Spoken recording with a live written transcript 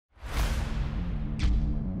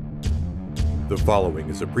The following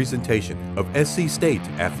is a presentation of SC State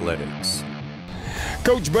Athletics.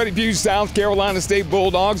 Coach Buddy Pough's South Carolina State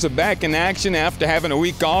Bulldogs are back in action after having a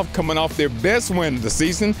week off, coming off their best win of the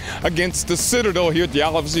season against the Citadel here at the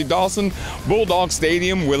Oliver C. Dawson Bulldog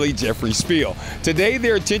Stadium, Willie Jeffries Field. Today,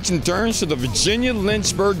 their attention turns to the Virginia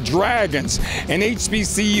Lynchburg Dragons, an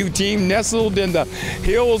HBCU team nestled in the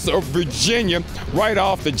hills of Virginia, right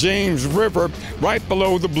off the James River, right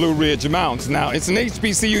below the Blue Ridge Mountains. Now, it's an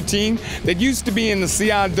HBCU team that used to be in the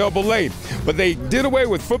CIAA, but they did away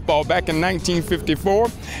with football back in 1954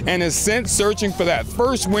 and is since searching for that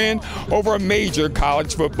first win over a major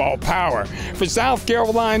college football power. For South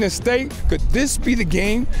Carolina State, could this be the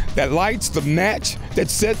game that lights the match that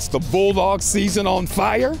sets the Bulldog season on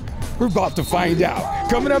fire? We're about to find out.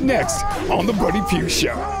 Coming up next on the Buddy Pough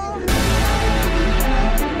Show.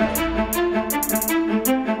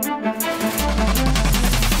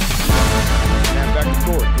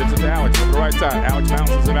 Gets it to Alex on the right side. Alex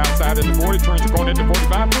bounces it outside in the 40, turns the corner into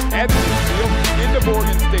 45, adds it to the field into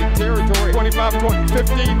Morgan State territory. 25-20,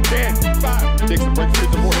 15-10, 5. Takes the break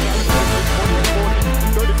through the 40,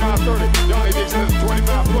 35-30. Johnny Dixon,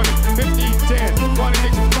 25-20, 15-10. Johnny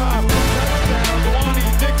Dixon, 5. Touchdown, Johnny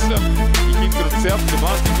Dixon. He keeps it himself.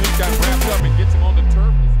 Devontae Smith got wrapped up and gets him on the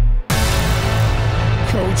turf.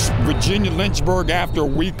 Coach, Virginia Lynchburg after a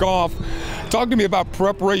week off. Talk to me about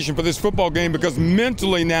preparation for this football game, because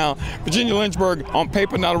mentally now, Virginia Lynchburg, on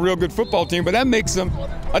paper, not a real good football team, but that makes them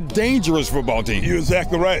a dangerous football team. You're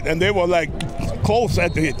exactly right. And they were like close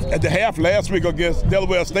at the half last week against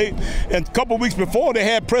Delaware State. And a couple of weeks before, they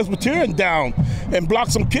had Presbyterian down and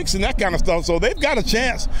blocked some kicks and that kind of stuff. So they've got a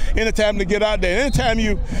chance anytime to get out there. Anytime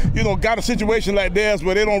you got a situation like theirs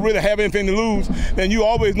where they don't really have anything to lose, then you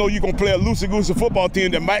always know you're going to play a loosey-goosey football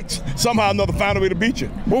team that might somehow or another find a way to beat you.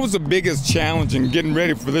 What was the biggest challenge in getting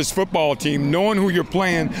ready for this football team, knowing who you're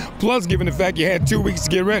playing, plus given the fact you had 2 weeks to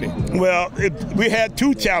get ready? Well, we had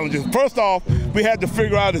two challenges. First off, we had to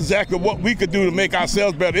figure out exactly what we could do to make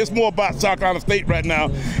ourselves better. It's more about South Carolina State right now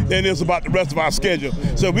than it is about the rest of our schedule.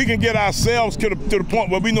 So if we can get ourselves to the point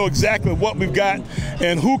where we know exactly what we've got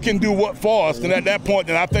and who can do what for us, and at that point,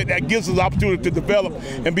 then I think that gives us the opportunity to develop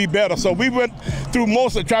and be better. So we went through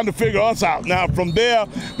most of trying to figure us out. Now, from there,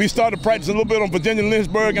 we started practicing a little bit on Virginia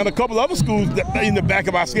Lynchburg and a couple other schools in the back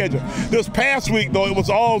of our schedule. This past week, though, it was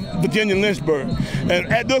all Virginia Lynchburg. And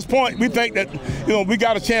at this point, we think that, we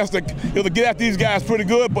got a chance to get after these guys pretty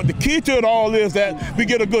good. But the key to it all is that we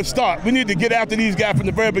get a good start. We need to get after these guys from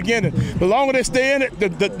the very beginning. The longer they stay in it,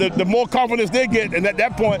 the more confidence they get, and at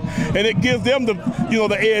that point, and it gives them the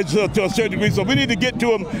edge to a certain degree. So we need to get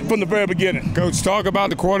to them from the very beginning. Coach, talk about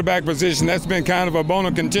the quarterback position. That's been kind of a bone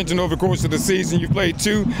of contention over the course of the season. You played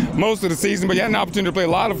two most of the season, but you had an opportunity to play a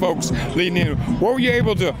lot of folks leading in. What were you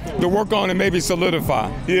able to work on and maybe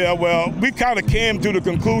solidify? Yeah, well, we kind of came to the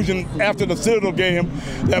conclusion after the Citadel game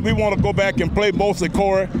that we want to go back and play mostly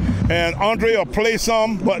Corey. And Andre will play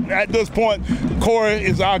some, but at this point, Corey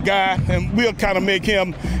is our guy, and we'll kind of make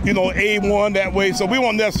him, A1 that way. So we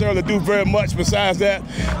won't necessarily do very much besides that.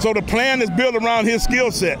 So the plan is built around his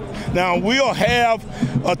skill set. Now, we'll have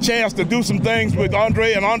a chance to do some things with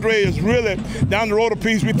Andre, and Andre is really, down the road a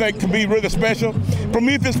piece we think can be really special.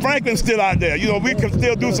 Prometheus Franklin's still out there. We can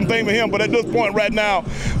still do some things with him, but at this point right now,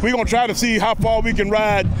 we're going to try to see how far we can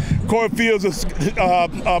ride Corey Fields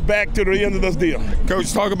back to the end of this deal.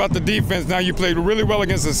 Coach, talk about the defense. Now, you played really well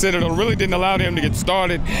against the Citadel, really didn't allow them to get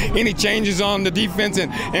started. Any changes on the defense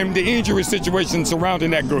and the injury situation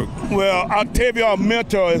surrounding that group? Well, Octavio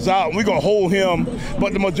Mentor is out, and we're going to hold him,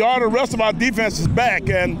 but the majority of the rest of our defense is back.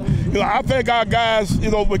 And I think our guys,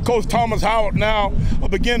 with Coach Thomas Howard now, are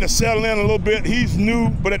beginning to settle in a little bit. He's new,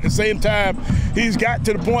 but at the same time, he's got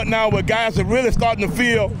to the point now where guys are really starting to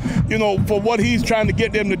feel, for what he's trying to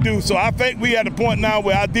get them to do. So I think we're at the point now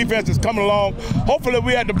where our defense is coming along. Hopefully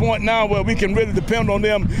we're at the point now where we can really depend on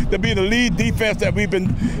them to be the lead defense that we've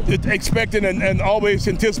been expecting and always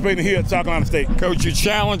anticipating here at South Carolina State. Coach, you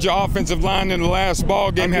challenged your offensive line in the last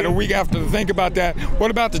ball game, had a week after to think about that.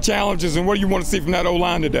 What about the challenges, and what do you want to see from that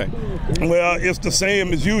O-line today? Well, it's the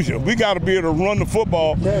same as usual. We got to be able to run the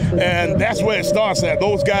football, and that's where it starts at.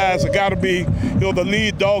 Those guys have got to be, the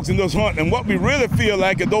lead dogs in this hunt. And what we really feel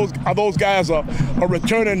like is those guys are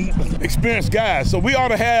returning experienced guys. So we ought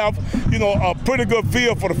to have, a pretty good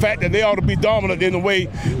feel for the fact that they ought to be dominant in the way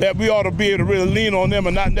that we ought to be able to really lean on them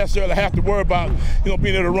and not necessarily have to worry about,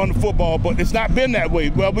 being able to run the football. But it's not been that way.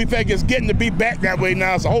 Well, we think it's getting to be back that way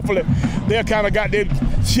now. So hopefully they've kind of got their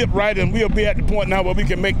ship right, and we'll be at the point now where we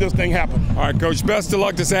can make this thing happen. All right, Coach, best of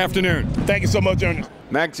luck this afternoon. Thank you so much, Ernest.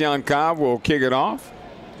 Maxion Cobb will kick it off.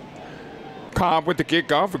 Cobb with the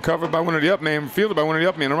kickoff, recovered by one of the up men, fielded by one of the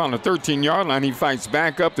up men around the 13-yard line. He fights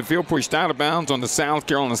back up the field, pushed out of bounds on the South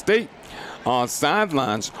Carolina State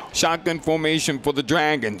sidelines. Shotgun formation for the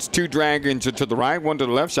Dragons. Two Dragons to the right, one to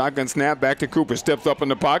the left. Shotgun snap back to Cooper. Steps up in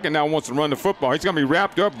the pocket. Now wants to run the football. He's going to be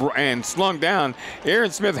wrapped up and slung down. Aaron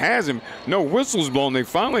Smith has him. No whistles blown. They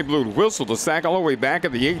finally blew the whistle. The sack all the way back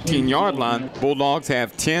at the 18-yard line. Bulldogs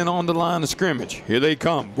have 10 on the line of scrimmage. Here they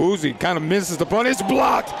come. Boozy kind of misses the punt. It's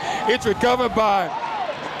blocked. It's recovered by...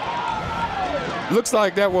 Looks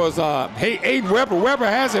like that was, Aiden Weber. Weber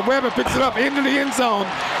has it. Weber picks it up into the end zone.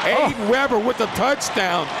 Aiden Weber with the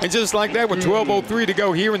touchdown. And just like that, with 12:03 to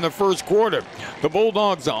go here in the first quarter, the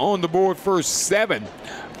Bulldogs are on the board first 7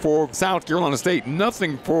 for South Carolina State.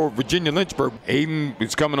 Nothing for Virginia Lynchburg. Aiden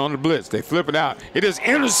is coming on the blitz. They flip it out. It is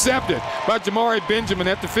intercepted by Jamari Benjamin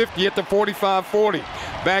at the 50, at the 45-40.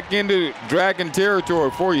 Back into Dragon territory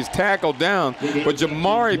before he's tackled down. But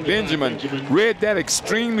Jamari Benjamin read that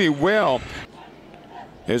extremely well.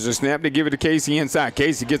 There's a snap to give it to Casey inside.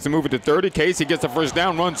 Casey gets to move it to 30. Casey gets the first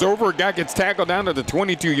down, runs over. A guy gets tackled down to the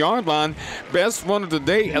 22-yard line. Best run of the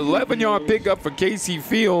day, 11-yard pickup for Casey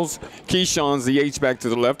Fields. Keyshawn's the H-back to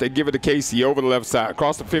the left. They give it to Casey over the left side.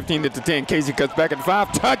 Across the 15 to the 10. Casey cuts back at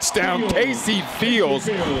 5. Touchdown, Casey Fields.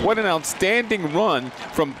 What an outstanding run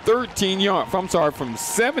from 17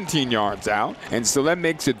 yards out. And so that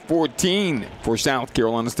makes it 14 for South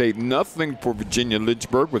Carolina State. Nothing for Virginia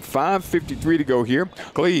Lynchburg with 5:53 to go here.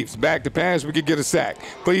 Cleves back to pass. We could get a sack.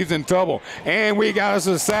 Cleves in trouble. And we got us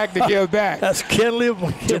a sack to give back. That's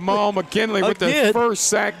Jamal McKinley with the first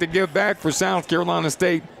sack to give back for South Carolina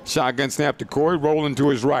State. Shotgun snap to Corey, rolling to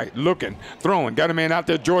his right, looking, throwing. Got a man out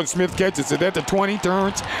there. Jordan Smith catches it at the 20,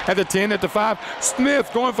 turns at the 10, at the 5.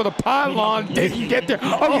 Smith going for the pylon. Did he get there?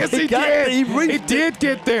 Oh, yes, he did. He did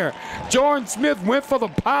get there. Jordan Smith went for the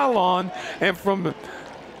pylon, and from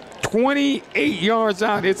 28 yards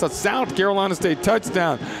out, it's a South Carolina State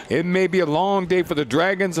touchdown. It may be a long day for the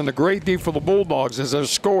Dragons and a great day for the Bulldogs as their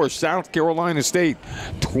score, South Carolina State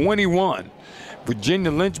 21,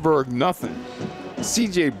 Virginia Lynchburg nothing.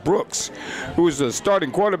 C.J. Brooks, who is the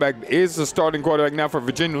starting quarterback, is the starting quarterback now for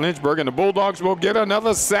Virginia Lynchburg, and the Bulldogs will get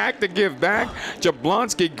another sack to give back.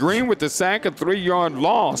 Jablonski Green with the sack, a 3-yard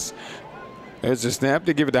loss. There's a snap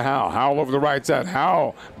to give it to Howell. Howell over the right side.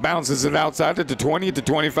 Howell bounces it outside at the 20, at the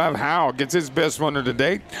 25. Howell gets his best run of the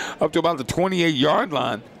day up to about the 28-yard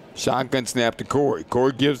line. Shotgun snap to Corey.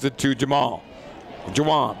 Corey gives it to Jamal.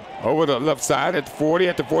 Jawan over the left side at the 40,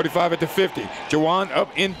 at the 45, at the 50. Jawan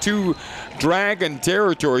up into Dragon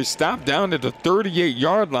territory. Stopped down at the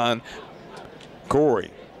 38-yard line.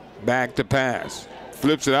 Corey back to pass.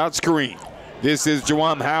 Flips it out, screen. This is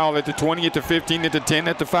Jawan Howell at the 20, at the 15, at the 10,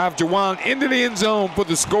 at the 5. Jawan into the end zone for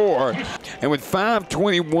the score. And with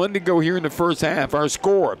 5:21 to go here in the first half, our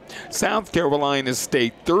score, South Carolina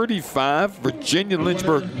State 35, Virginia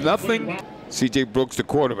Lynchburg nothing. C.J. Brooks, the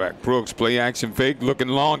quarterback. Brooks, play action fake, looking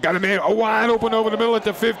long. Got a man wide open over the middle at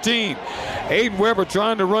the 15. Aiden Weber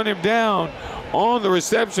trying to run him down on the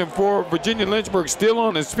reception for Virginia Lynchburg, still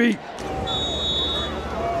on his feet.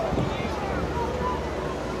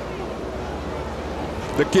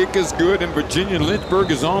 The kick is good, and Virginia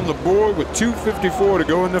Lynchburg is on the board with 2:54 to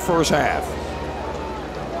go in the first half.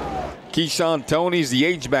 Keyshawn Toney's the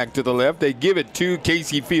H-back to the left. They give it to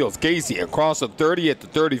Casey Fields. Casey across the 30 at the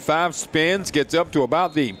 35, spins, gets up to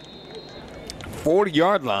about the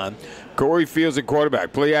 40-yard line. Corey Fields at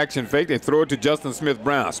quarterback. Play action fake. They throw it to Justin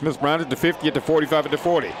Smith-Brown. Smith-Brown at the 50, at the 45, at the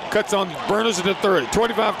 40. Cuts on Burners at the 30.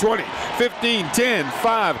 25-20. 15, 10,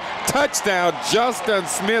 5. Touchdown, Justin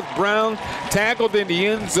Smith-Brown. Tackled in the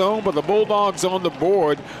end zone, but the Bulldogs on the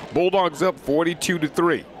board. Bulldogs up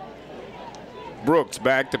 42-3. Brooks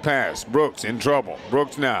back to pass. Brooks in trouble.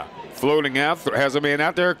 Brooks now floating out. Has a man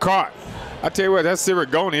out there caught. I tell you what, that's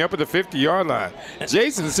Sirigoni up at the 50-yard line.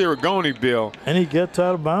 Jason Sirigoni, Bill. And he gets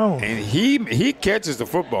out of bounds. And he catches the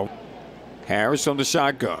football. Harris on the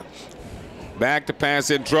shotgun. Back to pass,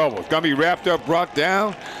 in trouble. It's going to be wrapped up, brought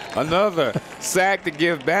down. Another sack to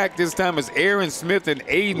give back. This time it's Aaron Smith and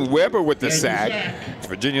Aiden Weber with the sack.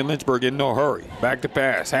 Virginia Lynchburg in no hurry. Back to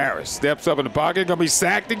pass. Harris steps up in the pocket. Going to be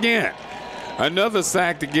sacked again. Another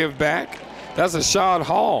sack to give back. That's Ashad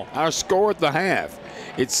Hall. Our score at the half.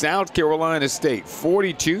 It's South Carolina State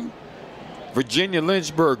 42, Virginia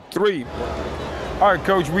Lynchburg 3. All right,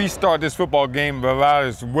 Coach, we start this football game about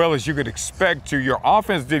as well as you could expect to. Your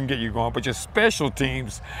offense didn't get you going, but your special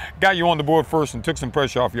teams got you on the board first and took some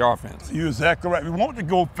pressure off your offense. You're exactly right. We wanted to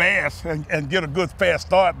go fast and get a good fast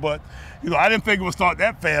start, but I didn't think it would start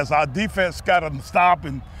that fast. Our defense got them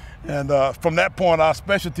stopping. And from that point, our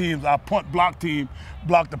special teams, our punt block team,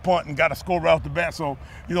 blocked the punt and got a score right off the bat. So,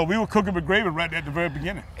 you know, we were cooking with gravy right at the very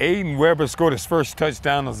beginning. Aiden Weber scored his first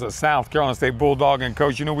touchdown as a South Carolina State Bulldog. And,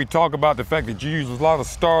 Coach, you know, we talk about the fact that you use a lot of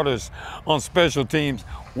starters on special teams.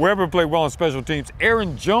 Weber played well on special teams.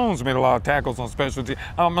 Aaron Jones made a lot of tackles on special teams.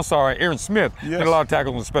 Aaron Smith made a lot of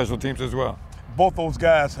tackles on special teams as well. Both those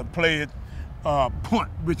guys have played punt,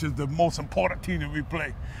 which is the most important team that we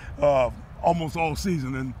play almost all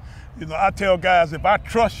season. And, you know, I tell guys, if I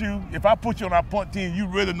trust you, if I put you on our punt team, you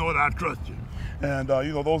really know that I trust you. And,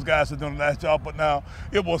 you know, those guys have done a nice job. But now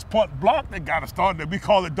it was punt block that got us started. We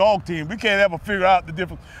call it dog team. We can't ever figure out the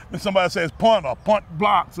difference when somebody says punt or punt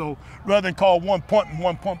block. So rather than call one punt and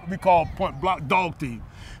one punt, we call punt block dog team.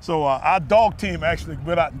 So our dog team actually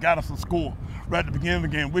went out and got us a score right at the beginning of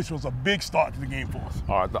the game, which was a big start to the game for us.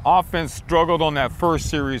 All right, the offense struggled on that first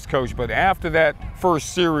series, Coach, but after that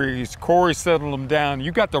first series, Corey settled them down.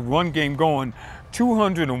 You got the run game going,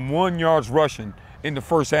 201 yards rushing in the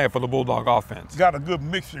first half of the Bulldog offense. Got a good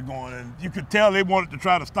mixture going, and you could tell they wanted to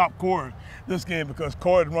try to stop Corey this game because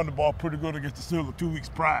Corey had run the ball pretty good against the Steelers 2 weeks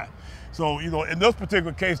prior. So, you know, in this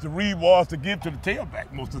particular case, the read was to give to the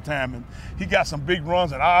tailback most of the time, and he got some big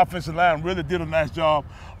runs, and our offensive line really did a nice job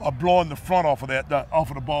of blowing the front off of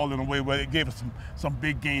the ball in a way where it gave us some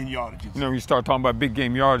big gain yardages. You know, you start talking about big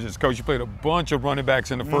game yardages, Coach, you played a bunch of running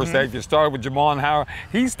backs in the first half. You started with Jamon Howard.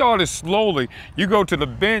 He started slowly. You go to the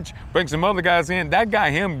bench, bring some other guys in. That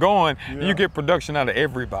got him going, and you get production out of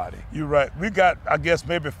everybody. You're right. We got, I guess,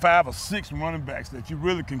 maybe 5 or 6 running backs that you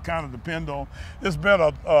really can kind of depend on. It's been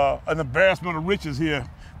an embarrassment of riches here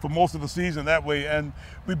for most of the season that way, and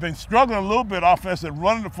we've been struggling a little bit offensively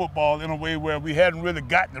running the football in a way where we hadn't really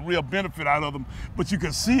gotten the real benefit out of them, but you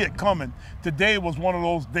could see it coming. Today was one of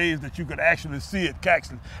those days that you could actually see it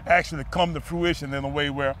actually come to fruition in a way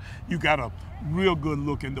where you got a real good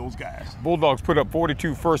look in those guys. Bulldogs put up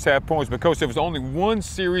 42 first half points, but Coach, there was only one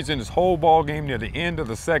series in this whole ball game near the end of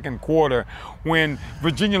the second quarter when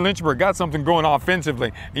Virginia Lynchburg got something going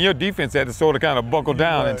offensively, and your defense had to sort of kind of buckle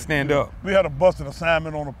down and stand up. We had a busted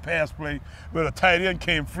assignment on a pass play where the tight end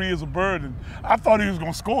came free as a bird, and I thought he was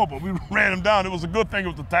going to score, but we ran him down. It was a good thing it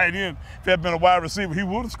was the tight end. If it had been a wide receiver, he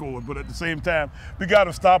would have scored, but at the same time, we got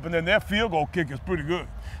to stop, and then their field goal kick is pretty good.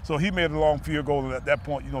 So he made a long field goal, and at that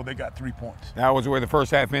point, you know, they got 3 points. That was where the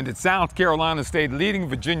first half ended. South Carolina State leading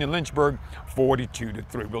Virginia Lynchburg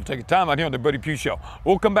 42-3. We'll take a time out here on the Buddy Pough Show.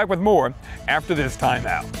 We'll come back with more after this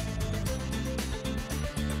timeout.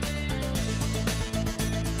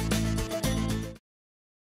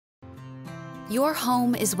 Your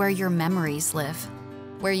home is where your memories live,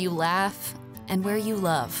 where you laugh and where you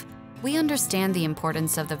love. We understand the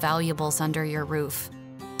importance of the valuables under your roof,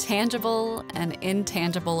 tangible and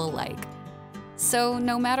intangible alike. So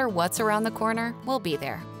no matter what's around the corner, we'll be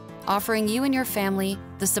there, offering you and your family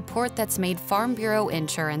the support that's made Farm Bureau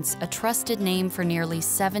Insurance a trusted name for nearly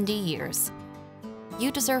 70 years. You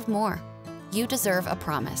deserve more. You deserve a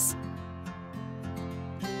promise.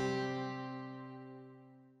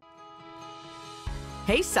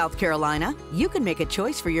 Hey, South Carolina, you can make a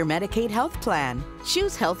choice for your Medicaid health plan.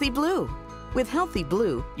 Choose Healthy Blue. With Healthy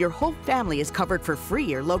Blue, your whole family is covered for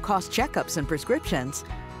free or low-cost checkups and prescriptions,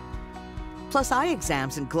 plus eye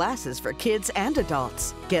exams and glasses for kids and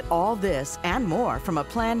adults. Get all this and more from a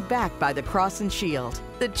plan backed by the Cross and Shield.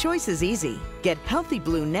 The choice is easy. Get Healthy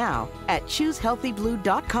Blue now at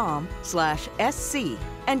choosehealthyblue.com/SC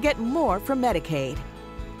and get more from Medicaid.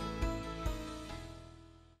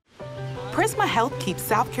 Prisma Health keeps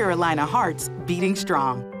South Carolina hearts beating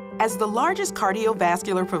strong. As the largest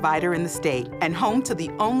cardiovascular provider in the state and home to the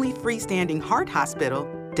only freestanding heart hospital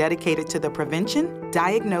dedicated to the prevention,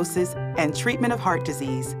 diagnosis, and treatment of heart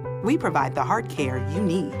disease, we provide the heart care you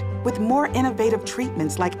need. With more innovative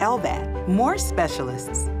treatments like LVAD, more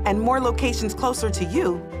specialists, and more locations closer to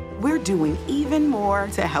you, we're doing even more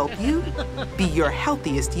to help you be your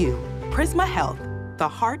healthiest you. Prisma Health, the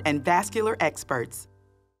heart and vascular experts.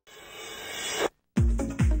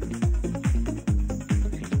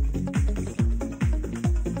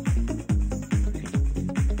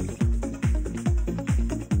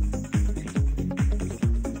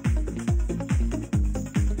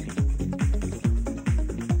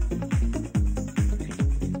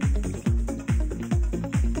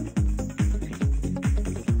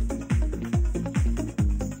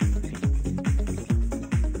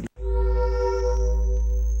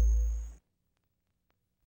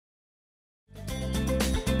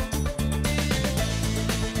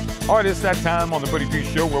 All right, it's that time on the Buddy Pough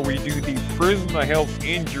Show where we do the Prisma Health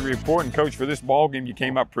Injury Report. And, Coach, for this ball game, you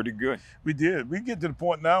came out pretty good. We did. We get to the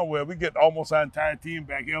point now where we get almost our entire team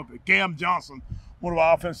back healthy. Cam Johnson one of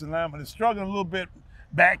our offensive linemen is struggling a little bit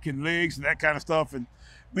back and legs and that kind of stuff, and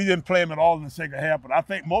we didn't play him at all in the second half. But I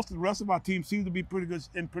think most of the rest of our team seems to be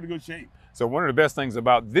in pretty good shape. So one of the best things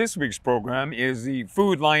about this week's program is the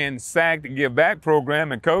Food Lion Sack to Give Back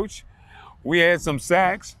program. And Coach, we had some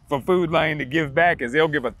sacks for Food Lion to give back, as they'll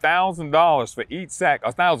give $1,000 for each sack,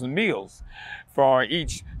 1,000 meals for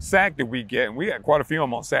each sack that we get. And we had quite a few of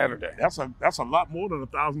them on Saturday. That's a lot more than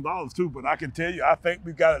 $1,000 too. But I can tell you, I think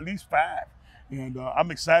we got at least 5. And I'm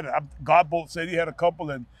excited. Godbolt said he had a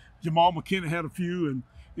couple, and Jamal McKinney had a few, and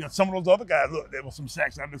some of those other guys, look, there were some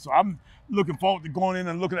sacks out there. So I'm looking forward to going in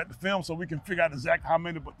and looking at the film so we can figure out exactly how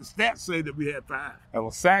many, but the stats say that we had 5.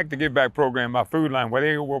 Well, Sack to Give Back program by Food Line, where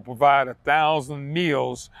they will provide 1,000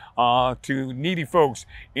 meals to needy folks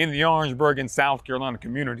in the Orangeburg and South Carolina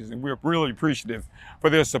communities. And we're really appreciative for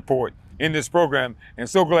their support in this program, and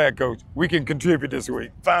so glad, Coach, we can contribute this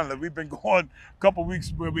week. Finally, we've been going a couple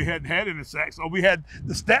weeks where we hadn't had any sacks, or we had,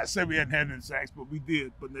 the stats said we hadn't had any sacks, but we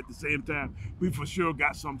did. But at the same time, we for sure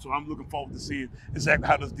got some, so I'm looking forward to seeing exactly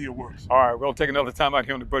how this deal works. All right, we'll take another time out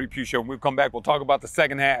here on the Buddy Pough Show. When we come back, we'll talk about the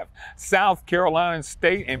second half, South Carolina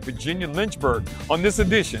State and Virginia Lynchburg, on this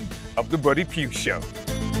edition of the Buddy Pough Show.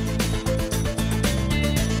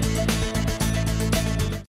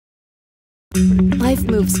 Life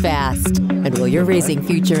moves fast, and while you're raising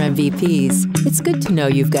future MVPs, it's good to know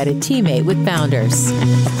you've got a teammate with Founders,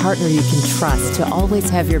 a partner you can trust to always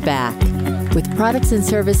have your back, with products and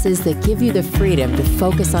services that give you the freedom to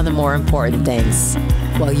focus on the more important things.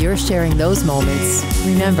 While you're sharing those moments,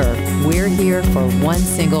 remember, we're here for one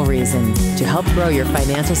single reason: to help grow your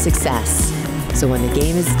financial success. So when the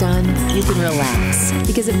game is done, you can relax,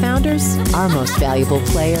 because at Founders, our most valuable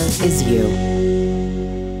player is you.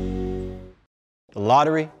 The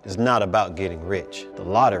lottery is not about getting rich. The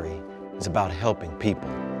lottery is about helping people,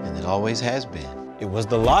 and it always has been. It was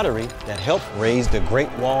the lottery that helped raise the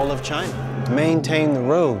Great Wall of China, maintain the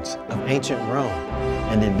roads of ancient Rome,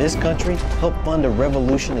 and in this country, helped fund a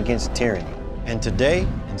revolution against tyranny. And today,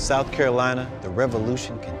 in South Carolina, the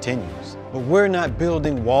revolution continues. But we're not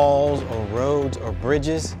building walls or roads or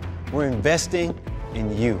bridges. We're investing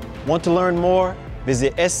in you. Want to learn more?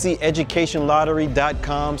 Visit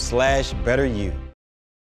sceducationlottery.com/betteryou.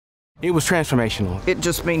 It was transformational. It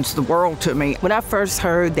just means the world to me. When I first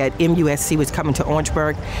heard that MUSC was coming to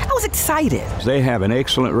Orangeburg, I was excited. They have an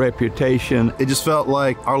excellent reputation. It just felt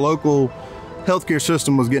like our local healthcare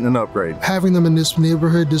system was getting an upgrade. Having them in this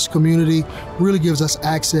neighborhood, this community, really gives us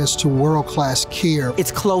access to world-class care.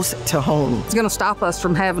 It's close to home. It's going to stop us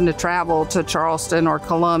from having to travel to Charleston or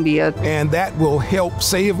Columbia. And that will help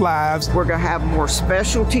save lives. We're going to have more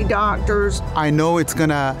specialty doctors. I know it's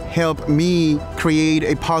going to help me create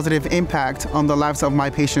a positive impact on the lives of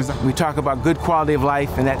my patients. We talk about good quality of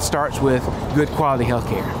life, and that starts with good quality health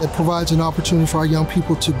care. It provides an opportunity for our young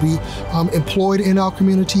people to be employed in our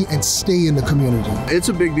community and stay in the community. It's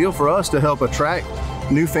a big deal for us to help attract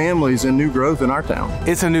new families and new growth in our town.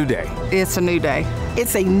 It's a new day. It's a new day.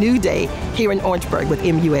 It's a new day here in Orangeburg with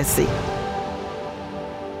MUSC.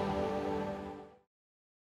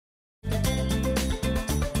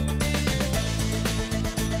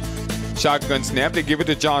 Shotgun snap, they give it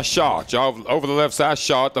to Josh Shaw. Over the left side,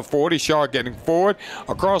 Shaw at the 40. Shaw getting forward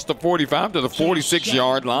across the 45 to the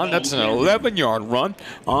 46-yard line. That's an 11-yard run.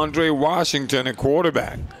 Andre Washington at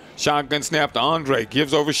quarterback. Shotgun snap to Andre,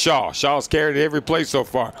 gives over Shaw. Shaw's carried every play so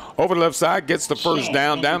far. Over the left side, gets the first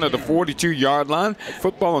down to the 42-yard line.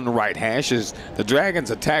 Football on the right hash as the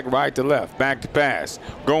Dragons attack right to left. Back to pass.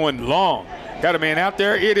 Going long. Got a man out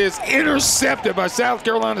there. It is intercepted by South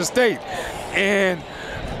Carolina State. And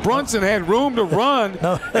Brunson had room to run,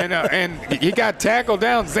 and he got tackled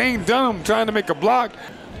down. Zane Dunham trying to make a block.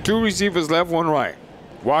 2 receivers left, 1 right.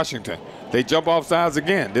 Washington. They jump off sides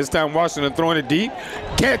again. This time Washington throwing it deep.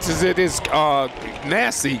 Catches it is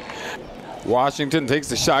Nasty. Washington takes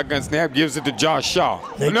the shotgun snap, gives it to Josh Shaw.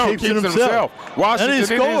 Keeps it himself. Washington in his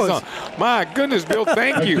zone. My goodness, Bill,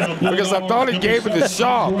 thank you. Because I thought he gave it to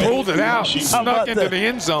Shaw, pulled it out, snuck into the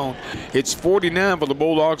end zone. It's 49 for the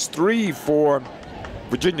Bulldogs, 3 for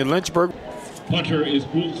Virginia Lynchburg. Punter is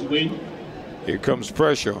Woolsey. Here comes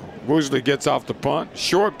pressure. Woolsey gets off the punt.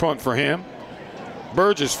 Short punt for him.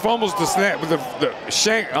 Burgess fumbles the snap with the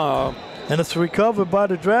shank. And it's recovered by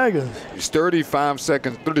the Dragons. It's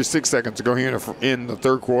 36 seconds to go here in the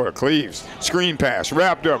third quarter. Cleaves, screen pass,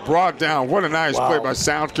 wrapped up, brought down. What a nice play by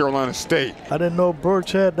South Carolina State. I didn't know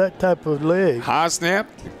Birch had that type of leg. High snap,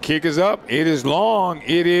 kick is up. It is long.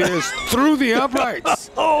 It is through the uprights.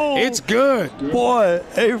 It's good. Boy,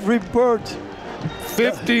 Avery Birch.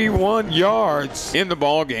 51 yards in the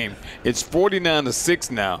ball game. It's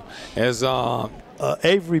 49-6 now as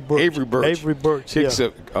Avery Birch. Avery Birch kicks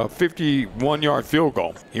a 51-yard field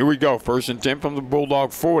goal. Here we go. 1st and 10 from the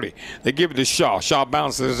Bulldog 40. They give it to Shaw. Shaw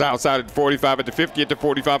bounces outside at the 45, at the 50, at the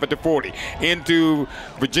 45, at the 40. Into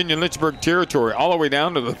Virginia Lynchburg territory, all the way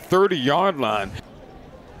down to the 30-yard line.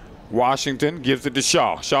 Washington gives it to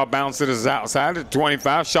Shaw. Shaw bounces outside at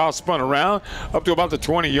 25. Shaw spun around up to about the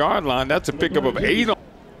 20-yard line. That's a pickup of 8.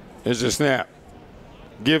 There's a snap.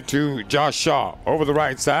 Give to Josh Shaw. Over the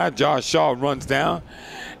right side, Josh Shaw runs down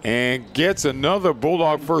and gets another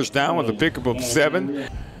Bulldog first down with a pickup of 7.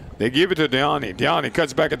 They give it to Deani. Deani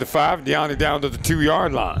cuts back at the 5. Deani down to the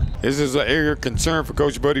 2-yard line. This is an area of concern for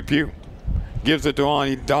Coach Buddy Pough. Gives it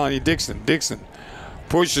to Donnie Dixon. Dixon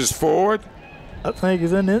pushes forward. I think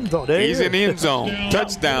he's in the end zone. He's in the end zone.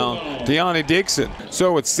 Touchdown, Deani Dixon.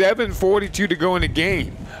 So it's 7:42 to go in the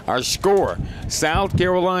game. Our score, South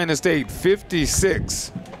Carolina State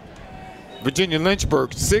 56, Virginia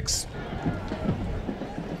Lynchburg 6.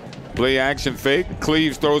 Play action fake.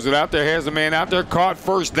 Cleaves throws it out there, has a man out there, caught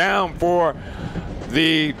first down for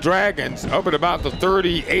the Dragons up at about the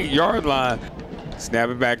 38-yard line. Snap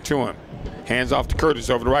it back to him. Hands off to Curtis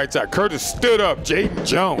over the right side. Curtis stood up. Jaden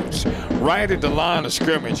Jones right at the line of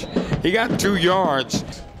scrimmage. He got 2 yards.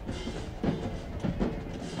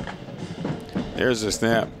 There's the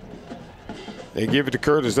snap. They give it to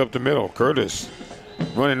Curtis up the middle. Curtis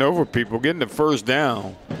running over people, getting the first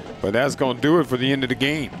down. But that's going to do it for the end of the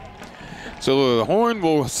game. So the horn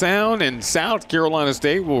will sound and South Carolina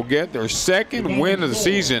State will get their 2nd win of the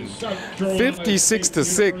season,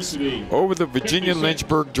 56-6 over the Virginia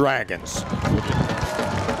Lynchburg Dragons.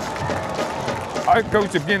 All right,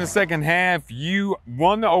 Coach, to begin the second half, you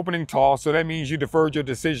won the opening toss, so that means you deferred your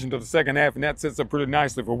decision to the second half, and that sets up pretty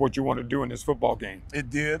nicely for what you want to do in this football game. It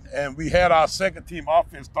did, and we had our second team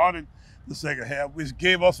offense started the second half, which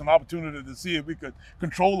gave us an opportunity to see if we could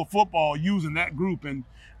control the football using that group, and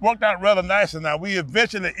worked out rather nicely. Now, we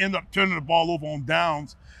eventually end up turning the ball over on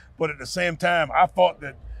downs, but at the same time, I thought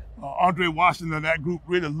that Andre Washington and that group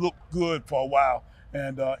really looked good for a while,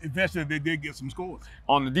 and eventually they did get some scores.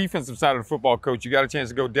 On the defensive side of the football, Coach, you got a chance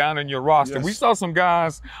to go down in your roster. Yes. We saw some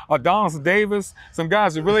guys, Donaldson Davis, some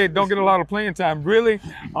guys that really don't get a lot of playing time, really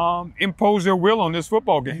impose their will on this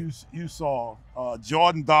football game. You saw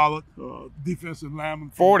Jordan Dollard, defensive lineman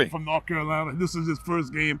from North Carolina. This is his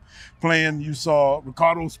first game playing. You saw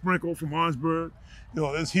Ricardo Sprinkle from Orangeburg. You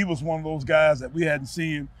know, he was one of those guys that we hadn't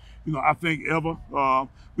seen, you know, I think ever.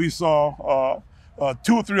 We saw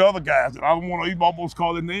 2 or 3 other guys that I don't want to even almost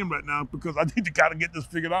call their name right now because I need to kind of get this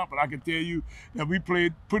figured out. But I can tell you that we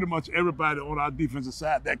played pretty much everybody on our defensive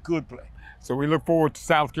side that could play. So we look forward to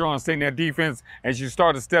South Carolina State and their defense as you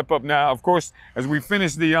start to step up now. Of course, as we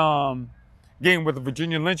finish the game with the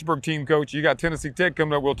Virginia Lynchburg team, Coach, you got Tennessee Tech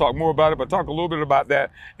coming up. We'll talk more about it, but talk a little bit about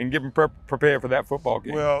that and get them prepared for that football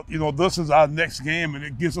game. Well, you know, this is our next game, and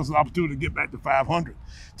it gives us an opportunity to get back to 500.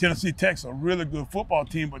 Tennessee Tech's a really good football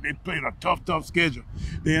team, but they played a tough schedule.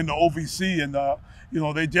 They're in the OVC, and you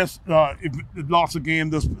know, they just lost a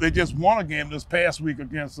game. They just won a game this past week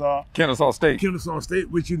against Kennesaw State. Kennesaw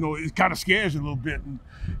State, which, you know, it kind of scares you a little bit. And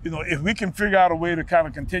you know, if we can figure out a way to kind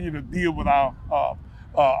of continue to deal with our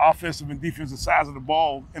offensive and defensive sides of the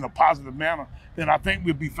ball in a positive manner, then I think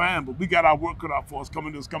we'll be fine. But we got our work cut out for us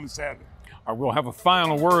coming Saturday. All right, we'll have a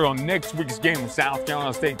final word on next week's game. South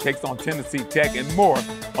Carolina State takes on Tennessee Tech and more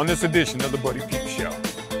on this edition of the Buddy Pough Show.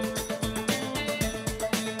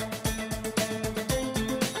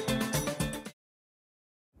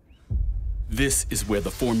 This is where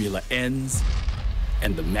the formula ends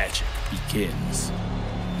and the magic begins.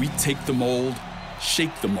 We take the mold,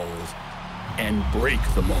 shake the mold, and break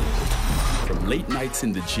the mold. From late nights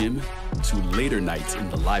in the gym to later nights in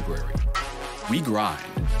the library, we grind.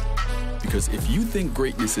 Because if you think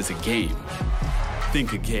greatness is a game,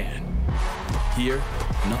 think again. Here,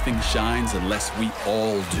 nothing shines unless we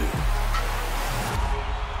all do.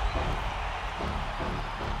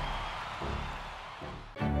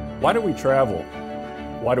 Why do we travel?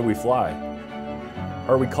 Why do we fly?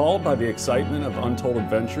 Are we called by the excitement of untold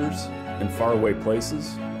adventures in faraway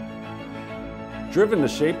places? Driven to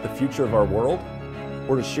shape the future of our world,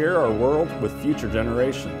 or to share our world with future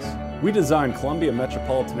generations? We designed Columbia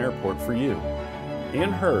Metropolitan Airport for you,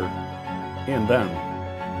 and her, and them.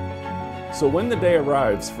 So when the day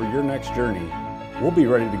arrives for your next journey, we'll be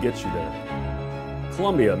ready to get you there.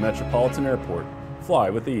 Columbia Metropolitan Airport. Fly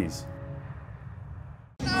with ease.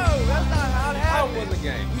 No, that's not how it happened. I won the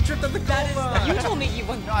game. You tripped up the goal line. You told me you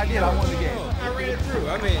won. No, I did. I won the game. I ran it through.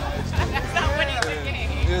 I mean, that's not winning the game.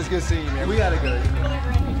 It was good seeing you, man. We gotta go.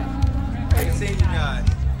 Good seeing you guys.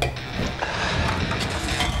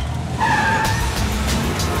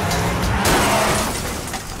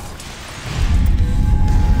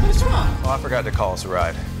 forgot to call us a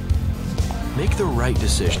ride. Make the right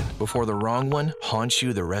decision before the wrong one haunts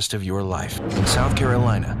you the rest of your life. In South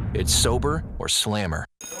Carolina, it's sober or slammer.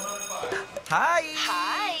 Hi.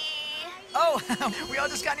 Hi. Oh, we all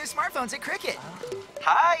just got new smartphones at Cricket.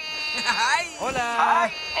 Hi. Hi. Hola.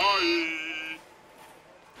 Hi. Hi.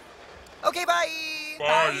 Okay, bye.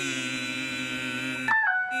 Bye.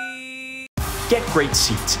 Get great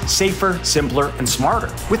seats, safer, simpler, and smarter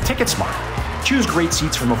with TicketSmarter. Choose great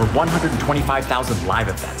seats from over 125,000 live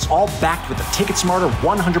events, all backed with a TicketSmarter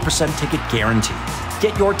 100% ticket guarantee.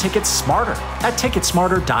 Get your tickets smarter at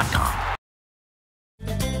ticketsmarter.com.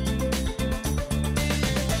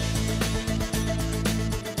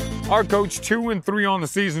 Our coach 2-3 on the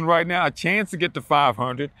season right now, a chance to get to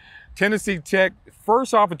 500. Tennessee Tech,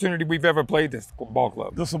 first opportunity we've ever played this ball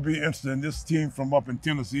club. This will be interesting. This team from up in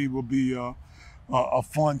Tennessee will be a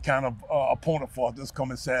fun kind of opponent for us this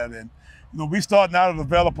coming Saturday. And, you know, we starting now to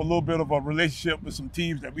develop a little bit of a relationship with some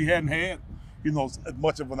teams that we hadn't had, you know, as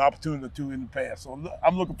much of an opportunity to in the past. So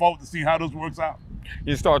I'm looking forward to seeing how this works out.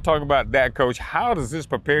 You start talking about that, Coach. How does this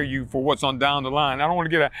prepare you for what's on down the line? I don't want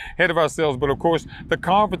to get ahead of ourselves, but of course, the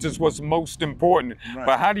conference is what's most important. Right.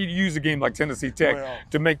 But how do you use a game like Tennessee Tech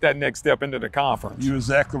to make that next step into the conference? You're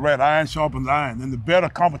exactly right. Iron sharpens iron. And the better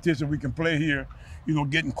competition we can play here, you know,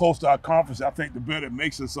 getting close to our conference, I think the better it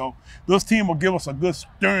makes it. So this team will give us a good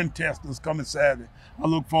stern test this coming Saturday. I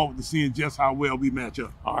look forward to seeing just how well we match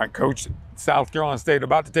up. All right, Coach. South Carolina State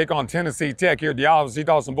about to take on Tennessee Tech here at the Oliver C.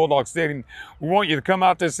 Dawson Bulldog Stadium. We want you to come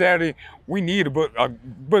out this Saturday. We need a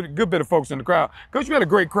good bit of folks in the crowd. Coach, we had a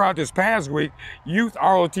great crowd this past week. Youth,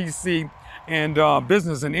 ROTC, and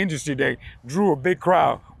Business and Industry Day drew a big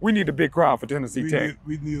crowd. We need a big crowd for Tennessee Tech.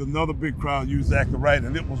 We need another big crowd. You're exactly right.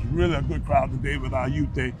 And it was really a good crowd today with our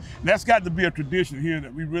Youth Day. And that's got to be a tradition here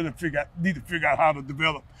that we really need to figure out how to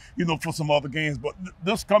develop, you know, for some other games. But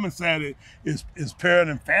this coming Saturday is Parent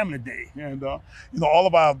and Family Day. And, you know, all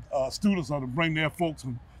of our students are to bring their folks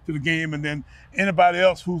to the game, and then anybody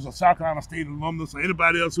else who's a South Carolina State alumnus or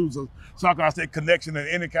anybody else who's a South Carolina State connection in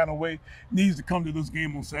any kind of way needs to come to this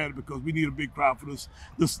game on Saturday because we need a big crowd for this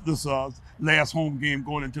last home game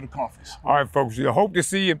going into the conference. All right, folks, we hope to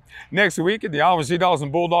see you next week at the Oliver C. Dawson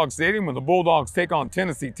Bulldog Stadium when the Bulldogs take on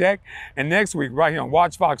Tennessee Tech, and next week right here on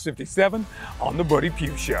Watch Fox 57 on the Buddy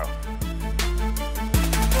Pough Show.